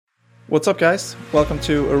What's up, guys? Welcome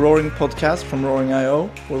to a Roaring podcast from Roaring.io,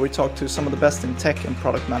 where we talk to some of the best in tech and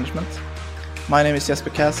product management. My name is Jesper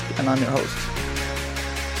Kask, and I'm your host.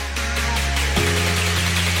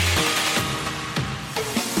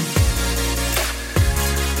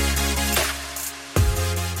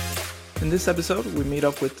 In this episode, we meet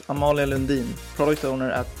up with Amalia Lundin, product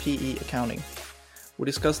owner at PE Accounting. We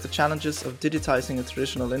discuss the challenges of digitizing a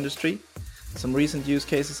traditional industry, some recent use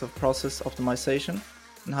cases of process optimization,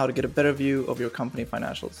 and how to get a better view of your company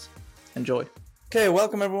financials. Enjoy. Okay,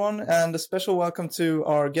 welcome everyone, and a special welcome to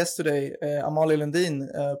our guest today, Amalia Lundin,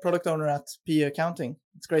 product owner at PE Accounting.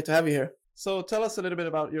 It's great to have you here. So tell us a little bit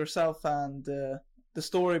about yourself and the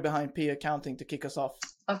story behind PE Accounting to kick us off.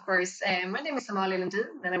 Of course. My name is Amalia Lundin,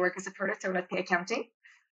 and I work as a product owner at PE Accounting.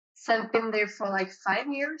 So I've been there for like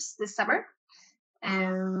 5 years this summer.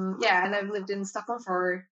 And I've lived in Stockholm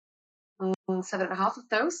for 7.5 of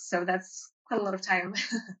those, so that's quite a lot of time.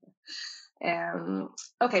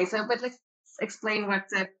 But let's explain what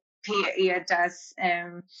the PE does.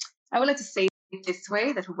 I would like to say it this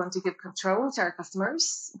way, that we want to give control to our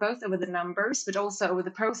customers, both over the numbers, but also over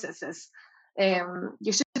the processes.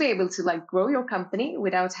 You should be able to grow your company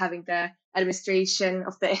without having the administration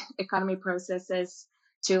of the economy processes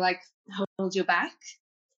to hold you back.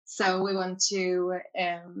 So we want to,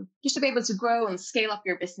 you should be able to grow and scale up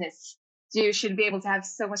your business. You should be able to have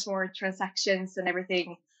so much more transactions and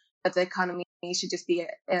everything, but the economy should just be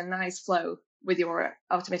a nice flow with your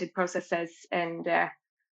automated processes. And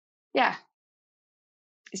it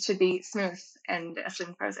should be smooth and a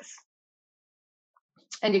slim process.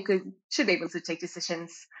 And you should be able to take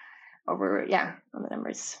decisions over, on the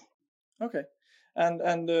numbers. Okay.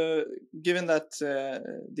 And given that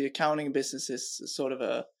the accounting business is sort of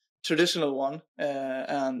a traditional one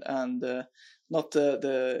and not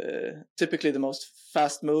the typically the most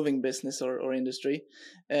fast-moving business or industry,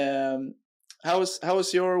 how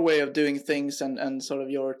is your way of doing things and sort of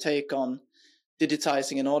your take on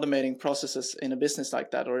digitizing and automating processes in a business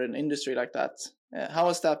like that or an industry like that? How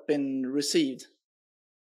has that been received?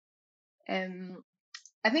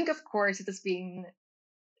 I think, of course, it has been.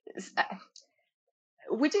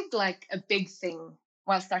 We did a big thing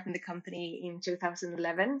while starting the company in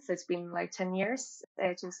 2011. So it's been 10 years,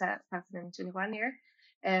 2021 year.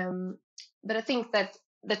 But I think that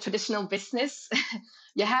the traditional business,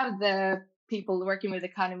 you have the people working with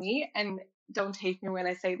economy, and don't hate me when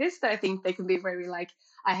I say this, but I think they can be very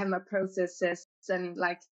I have my processes, and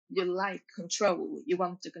you like control, you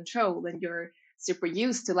want to control, and you're super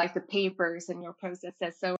used to the papers and your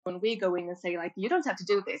processes. So when we go in and say you don't have to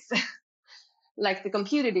do this, the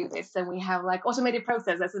computer do this, and we have automated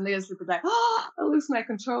processes, and they're just I lose my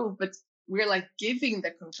control, but we're giving the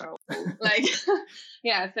control. So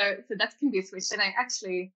that can be a switch. And I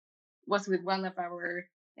actually was with one of our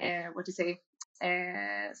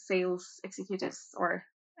sales executives, or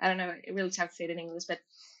I don't know, really tough to say it in English, but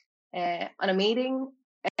on a meeting,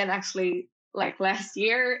 and actually last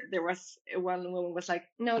year there was one woman was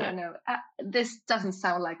no, this doesn't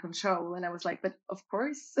sound like control, and I was but of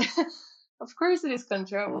course. Of course it is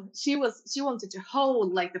control. She wanted to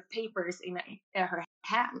hold the papers in her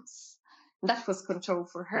hands. That was control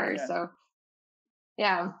for her.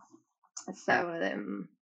 Yeah.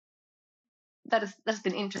 That's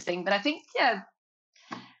been interesting. But I think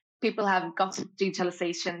people have got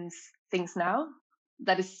digitalizations things now.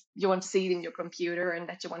 That is, you want to see it in your computer, and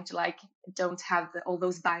that you want to don't have all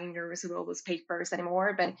those binders or all those papers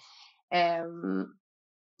anymore. But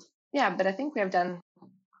but I think we have done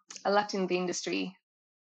a lot in the industry.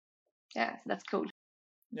 Yeah, that's cool.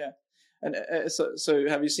 Yeah, and so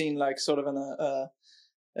have you seen sort of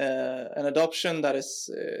an adoption that is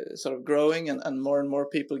sort of growing, and more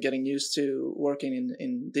people getting used to working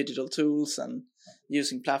in digital tools and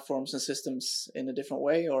using platforms and systems in a different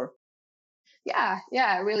way, or?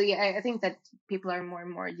 Yeah, really. I think that people are more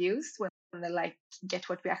and more used when they get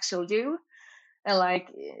what we actually do, and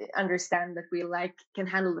understand that we can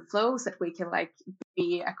handle the flows, that we can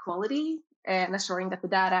be a quality and assuring that the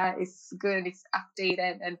data is good, it's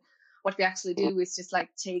updated, and what we actually do is just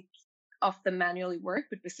take off the manual work,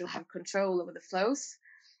 but we still have control over the flows.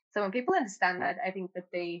 So when people understand that, I think that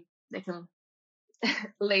they can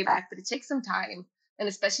lay back, but it takes some time, and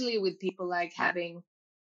especially with people having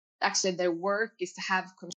actually their work is to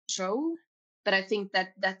have control. But I think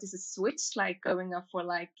that is a switch, going up for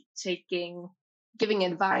giving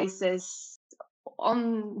advices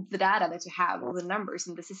on the data that you have, all the numbers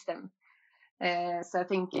in the system. So I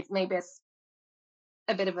think it maybe is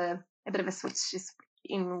a bit of a switch just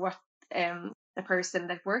in what the person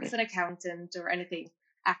that works an accountant or anything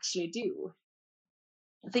actually do.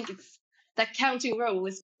 I think that counting role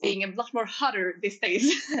is being a lot more hotter these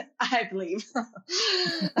days, I believe.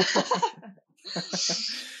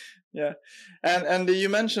 Yeah, and you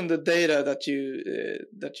mentioned the data that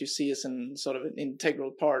you see as an sort of an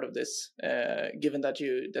integral part of this, given that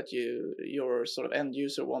your sort of end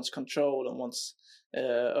user wants control and wants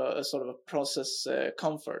a sort of a process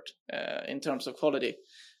comfort in terms of quality.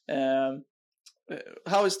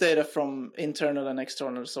 How is data from internal and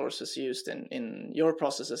external sources used in your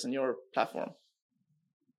processes and your platform?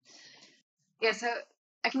 Yeah, so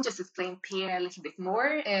I can just explain PA a little bit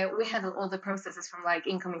more. We handle all the processes from like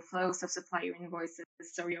incoming flows of supplier invoices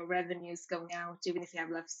or your revenues going out, even if you have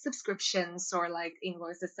like subscriptions or like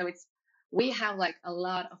invoices. So we have like a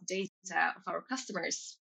lot of data of our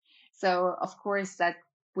customers. So of course that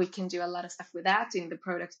we can do a lot of stuff with that in the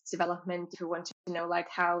product development. If you want to know like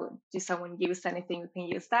how do someone use anything, we can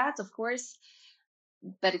use that, of course.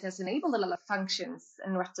 But it has enabled a lot of functions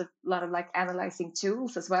and a lot of like analyzing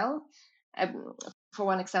tools as well. For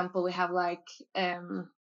one example, we have like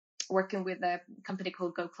working with a company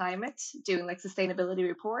called Go Climate, doing like sustainability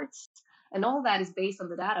reports, and all that is based on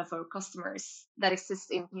the data for our customers that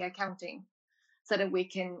exists in the accounting, so that we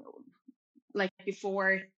can, like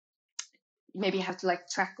before, maybe have to like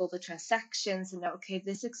track all the transactions and know, okay,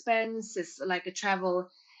 this expense is like a travel,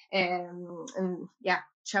 and yeah,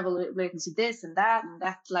 travel related to this and that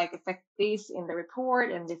like affect this in the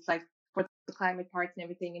report, and it's like for the climate part and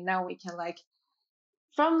everything. And now we can like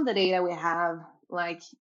from the data we have, like,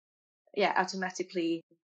 yeah, automatically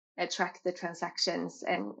track the transactions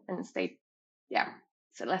and state, yeah,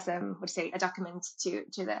 so less a document to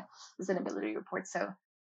the sustainability report. So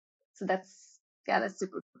that's, yeah, that's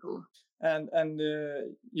super cool. And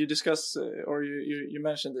you discuss or you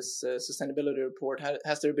mentioned this sustainability report.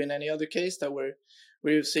 Has there been any other case that where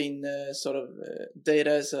you've seen sort of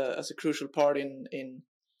data as a crucial part in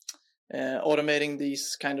automating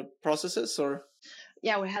these kind of processes? Or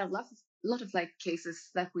yeah, we had a lot of like cases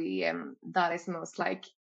that we that is most like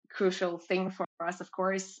crucial thing for us, of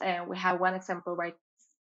course. We have one example right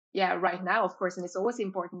now, of course, and it's always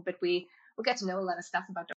important, but we get to know a lot of stuff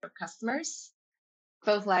about our customers,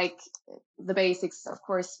 both like the basics. Of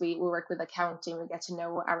course, we work with accounting, we get to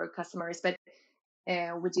know our customers, but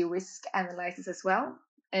we do risk analysis as well.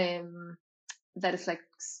 That is like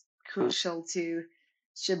crucial to,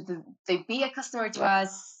 should they be a customer to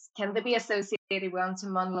us? Can they be associated with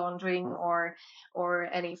anti-money laundering or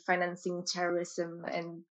any financing terrorism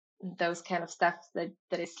and those kind of stuff that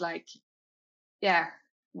is like, yeah,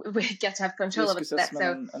 we get to have control risk of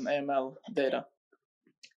assessment that. So and AML data.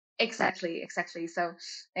 Exactly. So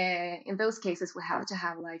in those cases, we have to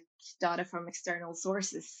have like data from external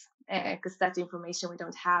sources, because that information we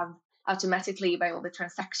don't have automatically by all the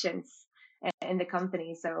transactions in the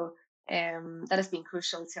company. So that has been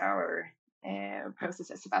crucial to our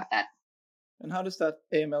processes about that. And how does that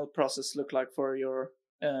AML process look like for your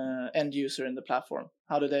end user in the platform?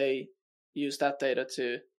 How do they use that data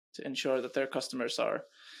to ensure that their customers are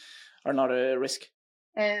not a risk?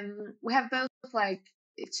 We have both like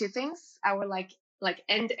two things. Our like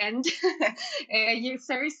end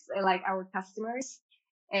users, like our customers,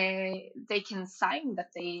 they can sign that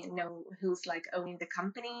they know who's like owning the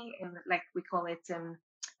company, and like we call it,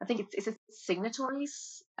 I think it's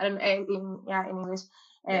signatories. I don't in English,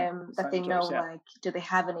 that they know, like, do they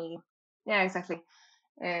have any? Yeah, exactly.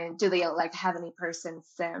 Do they like have any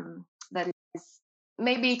persons that is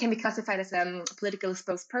maybe can be classified as a political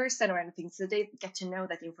exposed person or anything? So they get to know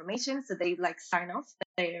that information, so they like sign off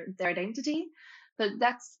their identity. So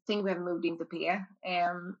that's the thing we have moved into PA.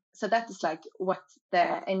 So that is like what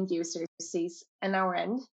the end user sees on our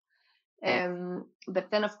end.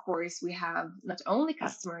 But then of course we have not only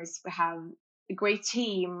customers, we have a great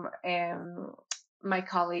team, my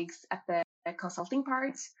colleagues at the consulting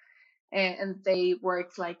part, and they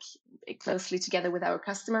work like closely together with our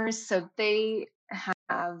customers. So they have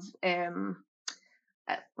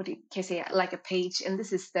what do you say, like a page in the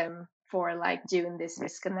system for like doing this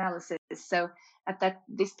risk analysis. So at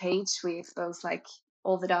this page we expose like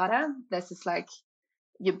all the data. This is like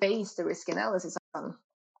you base the risk analysis on.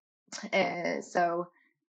 So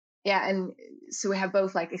yeah, and so we have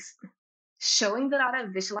both like showing the data,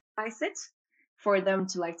 visualize it for them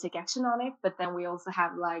to like take action on it, but then we also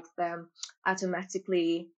have like them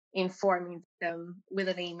automatically informing them with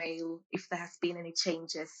an email if there has been any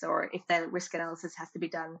changes or if the risk analysis has to be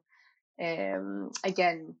done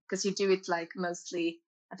again, because you do it like mostly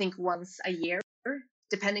I think once a year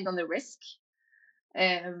depending on the risk.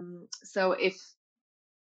 So if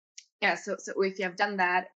you have done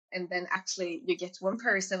that and then actually you get one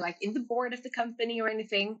person like in the board of the company or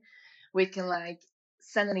anything, we can like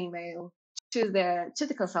send an email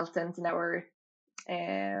the consultant and our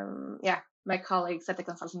my colleagues at the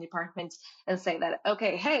consulting department and say that,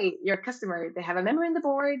 okay, hey, your customer, they have a memory in the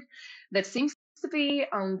board that seems to be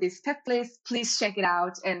on this PEP list. Please check it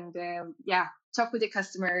out and talk with the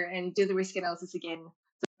customer and do the risk analysis again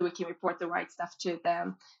so we can report the right stuff to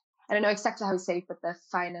them. I don't know exactly how to say it, but the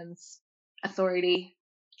finance authority.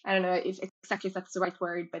 I don't know if that's the right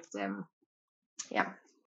word, but yeah.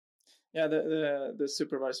 Yeah, the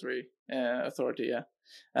supervisory authority, yeah.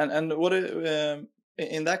 And what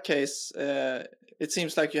in that case, it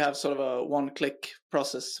seems like you have sort of a one-click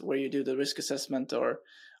process where you do the risk assessment or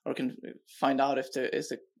can find out if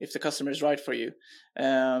the customer is right for you.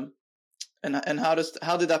 And how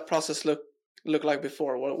did that process look like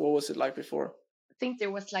before? What was it like before? I think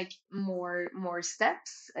there was like more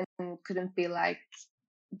steps and couldn't be like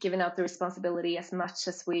given out the responsibility as much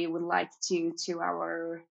as we would like to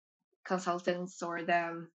our consultants or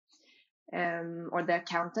the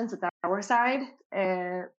accountants at our side.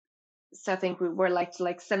 So I think we were like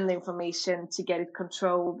to send the information to get it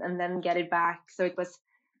controlled and then get it back. So it was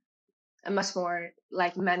a much more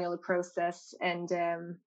like manual process, and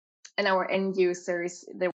our end users,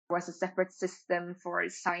 there was a separate system for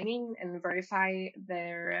signing and verify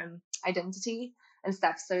their identity and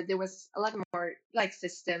stuff. So there was a lot more like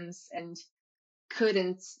systems, and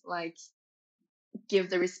couldn't like give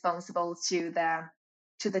the responsible to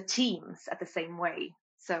the teams at the same way.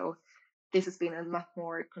 So this has been a much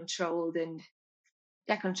more controlled and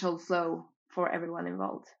controlled flow for everyone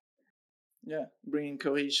involved. Yeah, bringing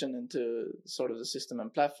cohesion into sort of the system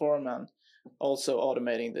and platform, and also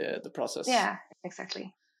automating the process. Yeah,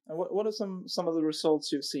 exactly. And what are some of the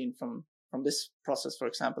results you've seen from this process, for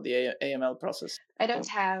example, the AML process? I don't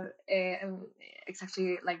have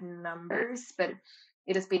exactly like numbers, but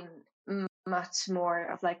it has been much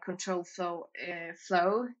more of like control flow.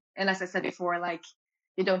 And as I said before, like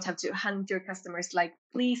you don't have to hunt your customers like,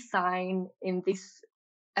 please sign in this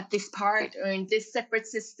at this part or in this separate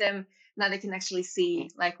system. Now they can actually see,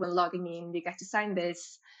 like when logging in, you get to sign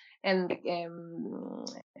this. And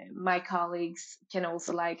my colleagues can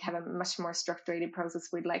also like have a much more structured process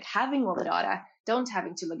with like having all the data, don't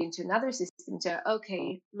having to log into another system to,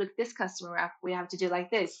 okay, look, this customer app, we have to do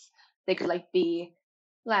like this. They could like be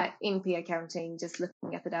like in P accounting, just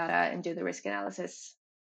looking at the data and do the risk analysis.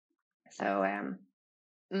 So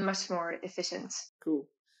much more efficient. Cool.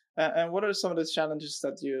 And what are some of the challenges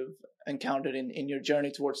that you've encountered in your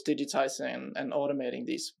journey towards digitizing and automating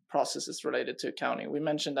these processes related to accounting? We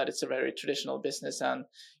mentioned that it's a very traditional business, and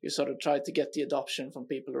you sort of tried to get the adoption from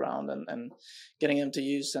people around and getting them to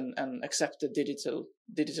use and accept the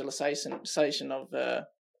digitalization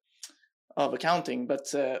of accounting.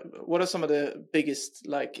 But what are some of the biggest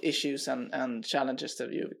like issues and challenges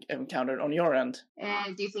that you've encountered on your end?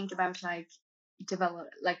 Do you think about like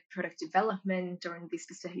product development or in these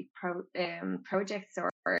specific projects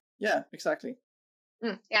or? Yeah, exactly.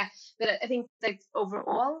 Yeah, but I think like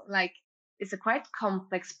overall, like it's a quite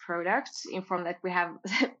complex product in form that we have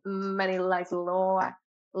many like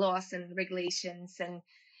laws and regulations and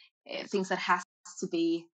things that has to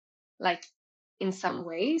be like in some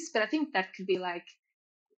ways. But I think that could be like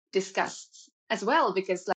discussed as well,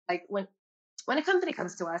 because like when a company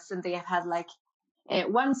comes to us and they have had like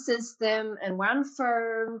one system and one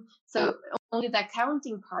firm, so only the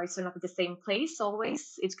accounting parts are not at the same place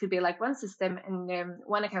always. It could be like one system and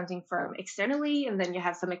one accounting firm externally, and then you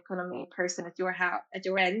have some economy person at your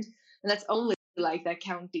end, and that's only like the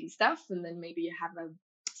accounting stuff. And then maybe you have a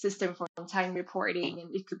system for time reporting,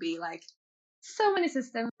 and it could be like so many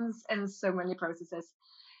systems and so many processes.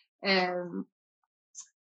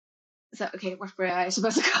 So okay, what were I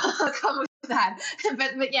supposed to come with that?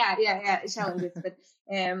 but yeah, challenges. But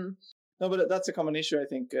no, but that's a common issue, I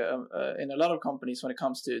think, in a lot of companies when it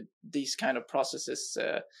comes to these kind of processes,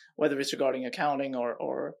 whether it's regarding accounting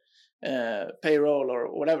or payroll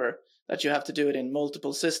or whatever, that you have to do it in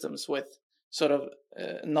multiple systems with sort of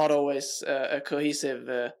not always a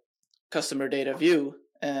cohesive customer data view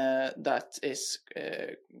that is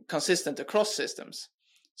consistent across systems.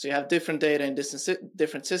 So you have different data in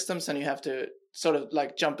different systems, and you have to sort of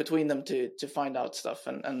like jump between them to find out stuff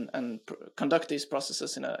and conduct these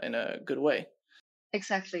processes in a good way.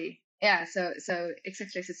 Exactly. Yeah. So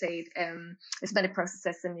exactly as you said, it's many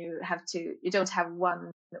processes, and you don't have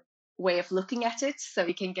one way of looking at it, so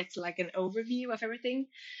you can get like an overview of everything.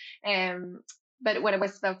 But what I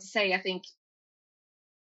was about to say, I think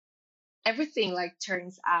everything like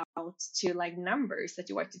turns out to like numbers that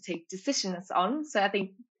you want to take decisions on. So I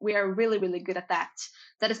think we are really, really good at that.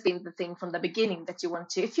 That has been the thing from the beginning, that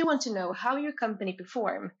if you want to know how your company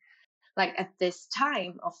perform, like at this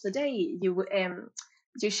time of the day,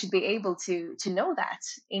 you should be able to know that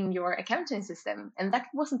in your accounting system, and that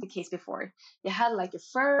wasn't the case before. You had like a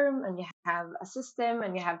firm, and you have a system,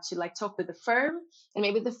 and you have to like talk with the firm, and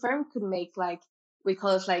maybe the firm could make like, we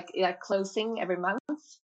call it like closing every month,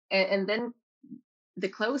 and then the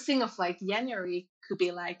closing of like January could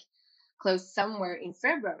be like closed somewhere in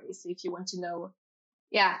February. So if you want to know,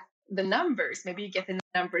 the numbers, maybe you get the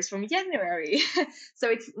numbers from January. So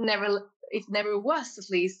it never was at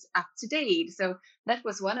least up to date. So that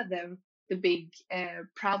was one of the big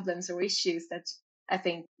problems or issues that I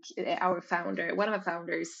think one of our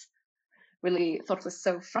founders really thought was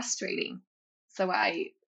so frustrating. So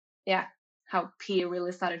how P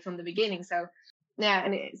really started from the beginning. So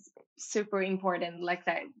and it's super important like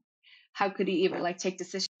that. How could you even like take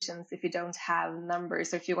decisions if you don't have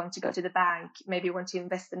numbers? Or if you want to go to the bank, maybe you want to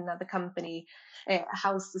invest in another company,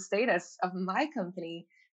 how's the status of my company?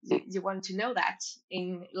 You want to know that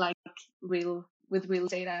in like real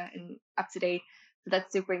data and up to date. So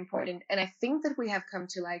that's super important. And I think that we have come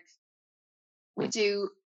to like, we do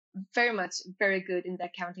very good in the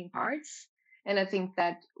accounting parts. And I think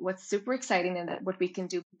that what's super exciting and that what we can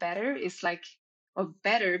do better is like, but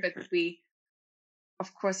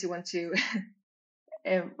of course you want to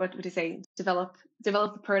what would you say, develop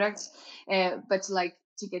the product, but like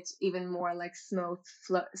to get even more like smooth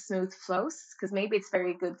flows, because maybe it's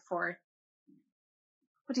very good for,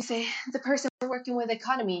 what do you say, the person working with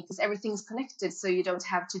economy, because everything's connected. So you don't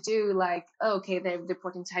have to do like, okay, they're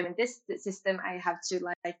reporting time in this system, I have to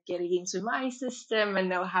like get it into my system and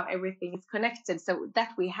know how everything is connected. So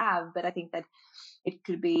that we have, but I think that it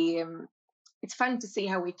could be it's fun to see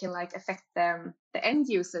how we can like affect the end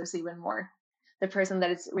users even more. The person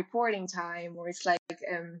that is reporting time, or it's like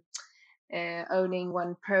owning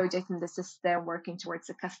one project in the system, working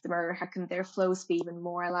towards a customer, how can their flows be even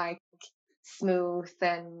more like smooth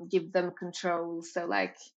and give them control? So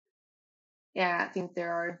like, I think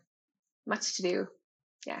there are much to do.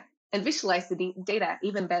 And visualize the data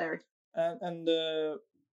even better. And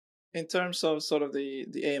in terms of sort of the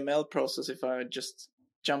AML process, if I just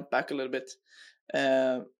jump back a little bit,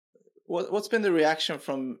 what's been the reaction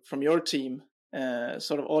from your team,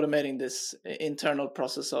 sort of automating this internal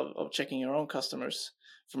process of checking your own customers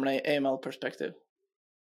from an AML perspective?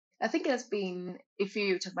 I think it has been, if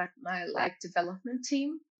you talk about my like development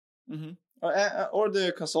team, mm-hmm. or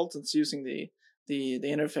the consultants using the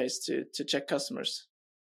interface to check customers.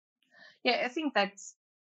 I think that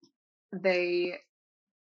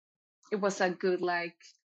it was a good like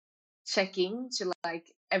checking to like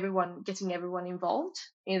getting everyone involved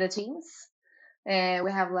in the teams.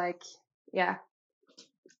 We have like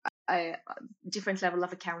a different level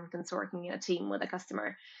of accountants working in a team with a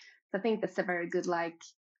customer. So I think that's a very good like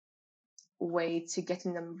way to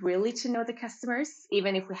getting them really to know the customers,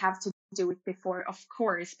 even if we have to do it before, of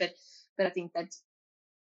course. But I think that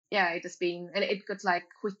it has been, and it got like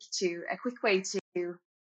a quick way to do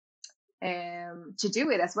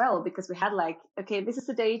it as well, because we had like, okay, this is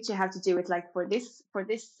the date, you have to do it like for this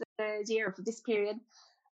year or for this period,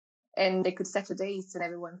 and they could set the dates and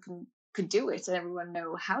everyone could do it and everyone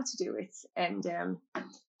know how to do it. And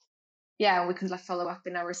we could like follow up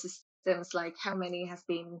in our systems like how many has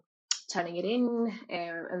been turning it in,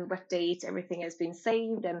 and what date everything has been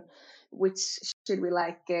saved, and which should we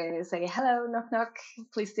like say hello, knock knock,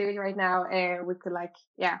 please do it right now. We could like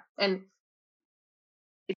and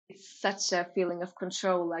it's such a feeling of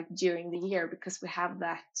control like during the year, because we have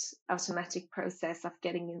that automatic process of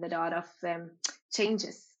getting in the dot of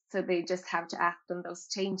changes. So they just have to act on those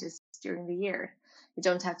changes during the year. You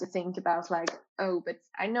don't have to think about like, oh, but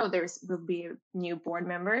I know will be a new board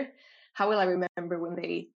member. How will I remember when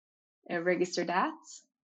they register that?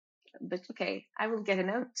 But okay, I will get a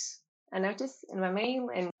notice in my mail,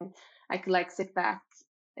 and I could like sit back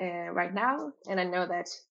right now, and I know that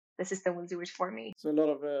the system will do it for me. So a lot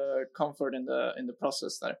of comfort in the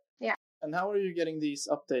process there. Yeah. And how are you getting these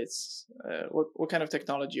updates? What kind of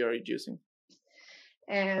technology are you using?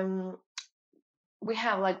 We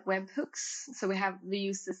have like webhooks, so we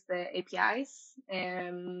use the APIs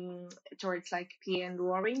towards like P and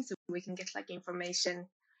Roaring, so we can get like information.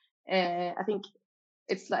 I think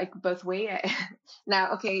it's like both way.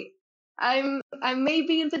 Now, okay, I'm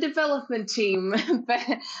maybe in the development team,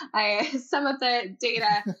 but some of the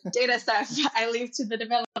data stuff I leave to the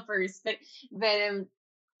developers.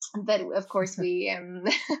 But of course we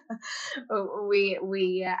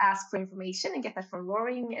we ask for information and get that from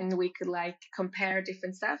Roaring, and we could like compare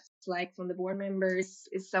different stuff, like from the board members,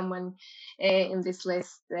 is someone in this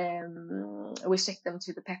list. We check them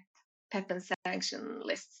to the PEP and sanction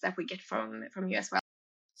lists that we get from you as well.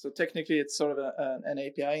 So technically, it's sort of an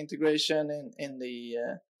API integration in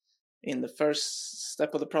the first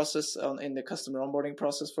step of the process, in the customer onboarding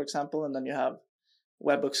process, for example, and then you have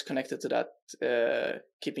webhooks connected to that,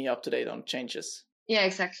 keeping you up to date on changes. Yeah,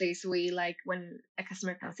 exactly. So we like when a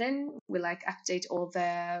customer comes in, we like update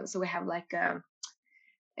so we have like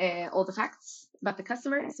all the facts about the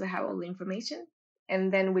customer, so we have all the information,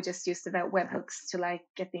 and then we just use the webhooks to like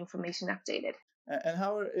get the information updated. And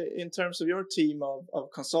how, in terms of your team of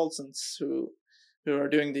consultants who are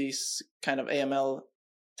doing these kind of AML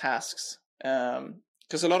tasks,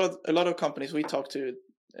 because a lot of companies we talk to,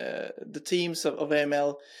 the teams of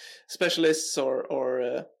AML specialists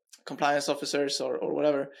or compliance officers or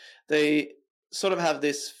whatever, they sort of have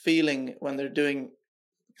this feeling when they're doing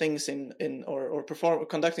things or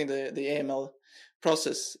conducting the AML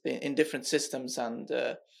process in different systems and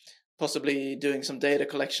possibly doing some data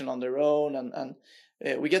collection on their own, and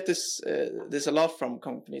we get this a lot from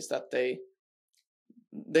companies that they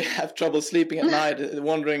have trouble sleeping at night,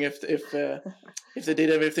 wondering if they did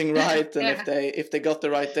everything right, and if they got the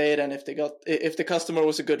right data, and if the customer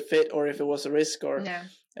was a good fit, or if it was a risk, or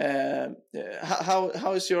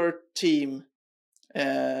how is your team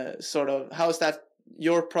sort of, how is that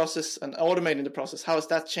your process and automating the process, how has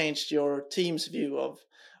that changed your team's view of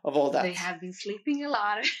all that? They have been sleeping a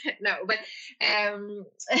lot. No, but I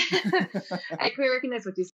can recognize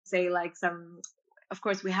what you say. Like of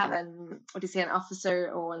course, we have an officer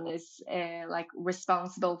or one is like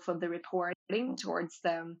responsible for the reporting towards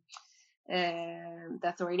the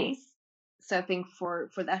authorities. So I think for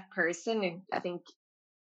that person, I think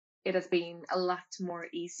it has been a lot more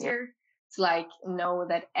easier to like know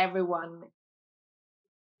that everyone,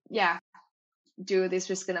 do this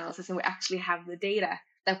risk analysis, and we actually have the data,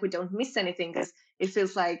 that we don't miss anything. Because it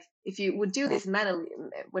feels like if you would do this manually,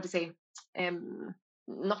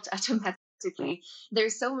 not automatically,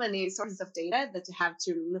 there's so many sources of data that you have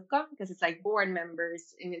to look on, because it's like board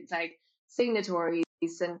members and it's like signatories,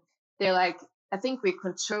 and they're like, I think we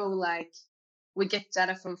control, like we get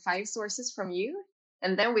data from 5 sources from you,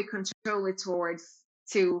 and then we control it towards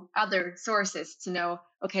 2 other sources to know,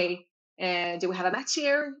 okay, do we have a match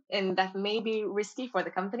here? And that may be risky for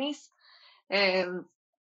the companies,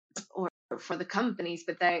 or for the companies,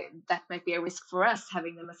 but that might be a risk for us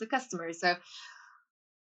having them as a customer. So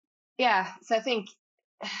so I think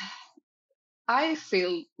I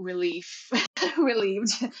feel relieved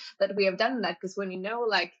that we have done that, because when you know,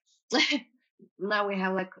 like now we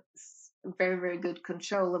have like very, very good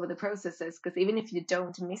control over the processes, because even if you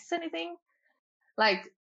don't miss anything,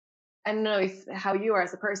 like I don't know how you are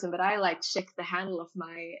as a person, but I like check the handle of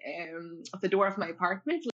my of the door of my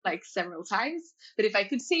apartment like several times. But if I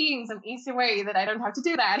could see in some easy way that I don't have to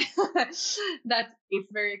do that, that is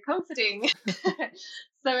very comforting.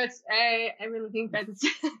 So I really think that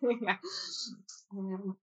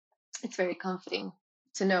it's very comforting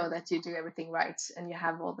to know that you do everything right and you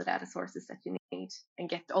have all the data sources that you need and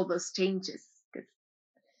get all those changes. Because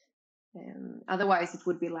otherwise, it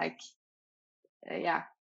would be like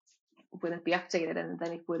wouldn't be updated, and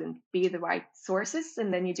then it wouldn't be the right sources,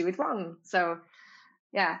 and then you do it wrong. So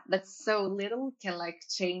that's so little can like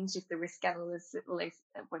change if the risk analysis,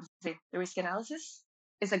 the risk analysis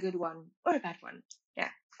is a good one or a bad one.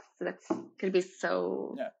 So that's could be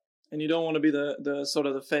so. And you don't want to be the sort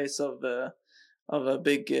of the face of a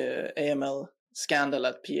big AML scandal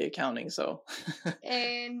at PA Accounting. So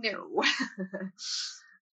no.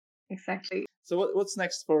 Exactly. So what's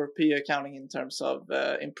next for PA Accounting in terms of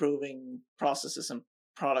improving processes and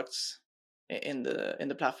products in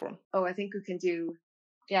the platform? Oh, I think we can do,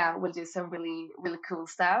 we'll do some really, really cool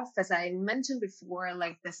stuff. As I mentioned before,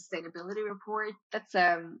 like the sustainability report, that's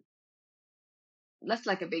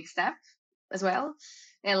like a big step as well.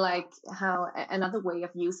 And like how another way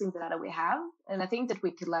of using the data we have. And I think that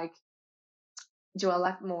we could like do a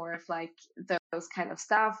lot more of like those kind of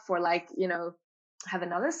stuff, or like, have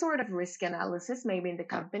another sort of risk analysis maybe in the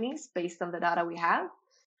companies based on the data we have.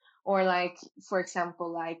 Or like, for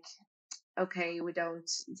example, like, okay,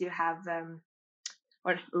 you have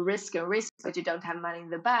or risk, but you don't have money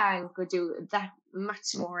in the bank, or do that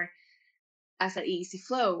much more as an easy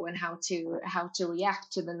flow, and how to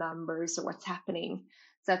react to the numbers or what's happening.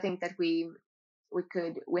 So I think that we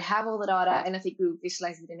have all the data, and I think we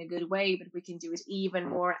visualize it in a good way, but we can do it even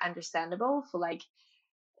more understandable for like,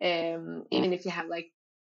 even if you have like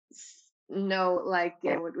no, like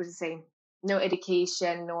what would you say, no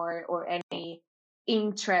education or any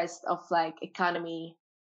interest of like economy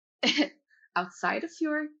outside of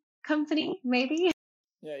your company, maybe.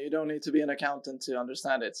 You don't need to be an accountant to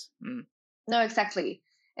understand it. No, exactly.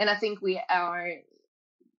 And I think we are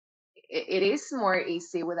it is more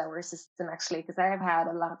easy with our system actually, because I have had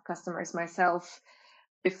a lot of customers myself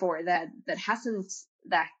before that hasn't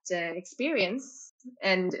that experience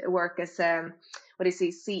and work as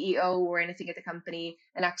CEO or anything at the company,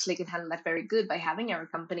 and actually can handle that very good by having our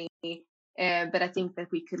company. But I think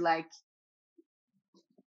that we could like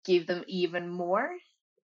give them even more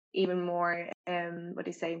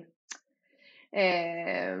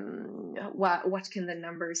what can the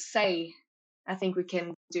numbers say. I think we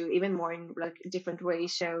can do even more in like different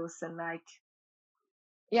ratios and like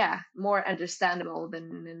more understandable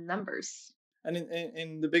than in numbers. And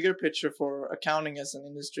in the bigger picture for accounting as an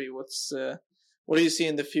industry, what do you see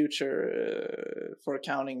in the future for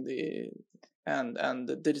accounting and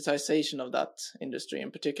the digitization of that industry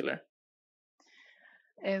in particular?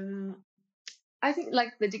 I think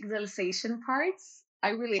like the digitalization parts, I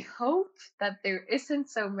really hope that there isn't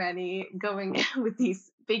so many going with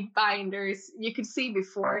these big binders. You could see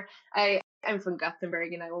before, I'm from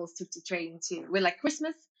Gothenburg and I always took the train with like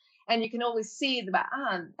Christmas, and you can always see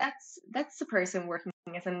that's the person working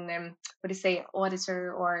as an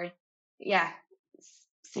auditor or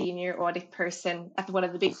senior audit person at one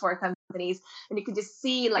of the big four companies, and you could just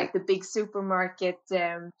see like the big supermarket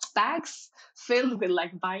bags filled with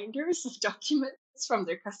like binders of documents from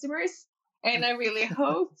their customers. And I really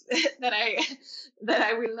hope that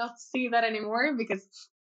I will not see that anymore, because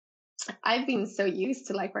I've been so used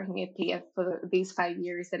to like working at PF for these 5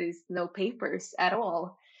 years that is no papers at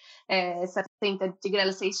all. So I think that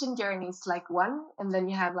digitalization journey is like one, and then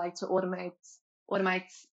you have like to automate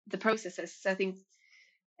the processes. So I think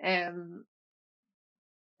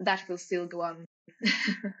that will still go on.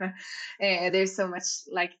 There's so much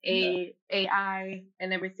like AI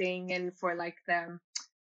and everything, and for like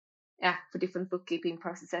for different bookkeeping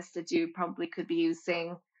processes that you probably could be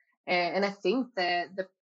using. And I think that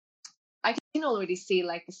I can already see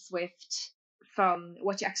like a shift from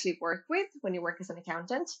what you actually work with when you work as an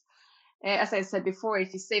accountant. As I said before,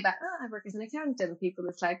 if you say that I work as an accountant, people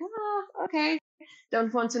is like, okay,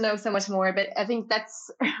 don't want to know so much more. But I think that's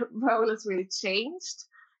role has really changed,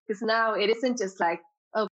 because now it isn't just like,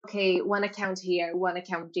 okay, one account here, one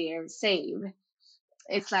account there, save.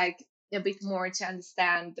 It's like a bit more to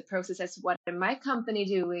understand the processes. What is my company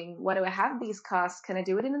doing? What do I have these costs? Can I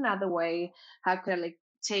do it in another way? How could I like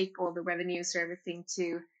take all the revenues or everything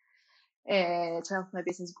to help my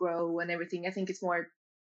business grow and everything? I think it's more,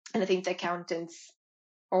 and I think the accountants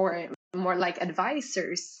or more like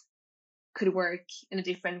advisors could work in a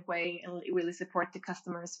different way and really support the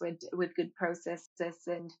customers with good processes,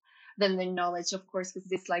 and then the knowledge, of course,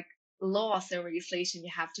 because it's like laws and legislation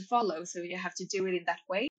you have to follow, so you have to do it in that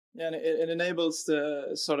way. Yeah, and it enables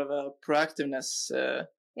the sort of a proactiveness.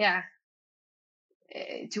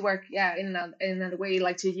 To work in another way,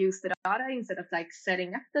 like to use the data instead of like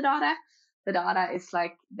setting up the data. The data is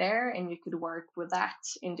like there, and you could work with that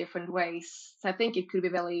in different ways. So I think it could be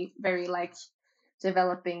very, very like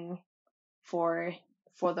developing for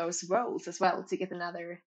those roles as well, to get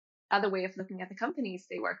another way of looking at the companies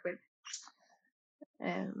they work with,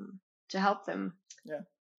 to help them. Yeah.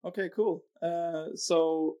 Okay, cool.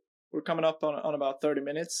 So we're coming up on about 30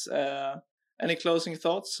 minutes. Any closing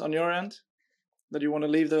thoughts on your end that you want to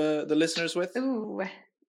leave the listeners with?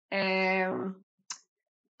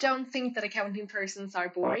 Don't think that accounting persons are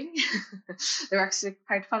boring. They're actually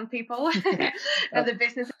quite fun people. And the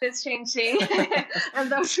business is changing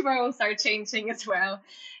and those roles are changing as well.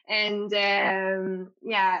 And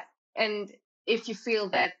and if you feel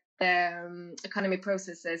that the economy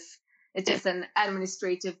processes it's just an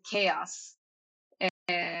administrative chaos,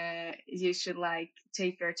 you should like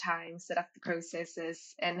take your time, set up the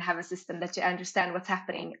processes, and have a system that you understand what's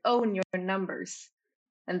happening, own your numbers.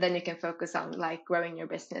 And then you can focus on like growing your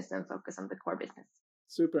business and focus on the core business.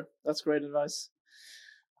 Super. That's great advice.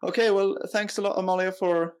 Okay. Well, thanks a lot, Amalia,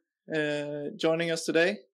 for joining us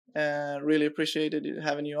today. Really appreciated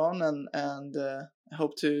having you on, and I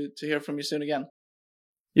hope to hear from you soon again.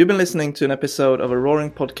 You've been listening to an episode of a Roaring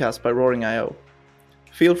podcast by Roaring.io.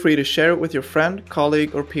 Feel free to share it with your friend,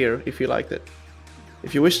 colleague, or peer if you liked it.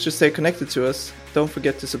 If you wish to stay connected to us, don't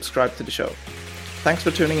forget to subscribe to the show. Thanks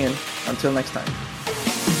for tuning in. Until next time.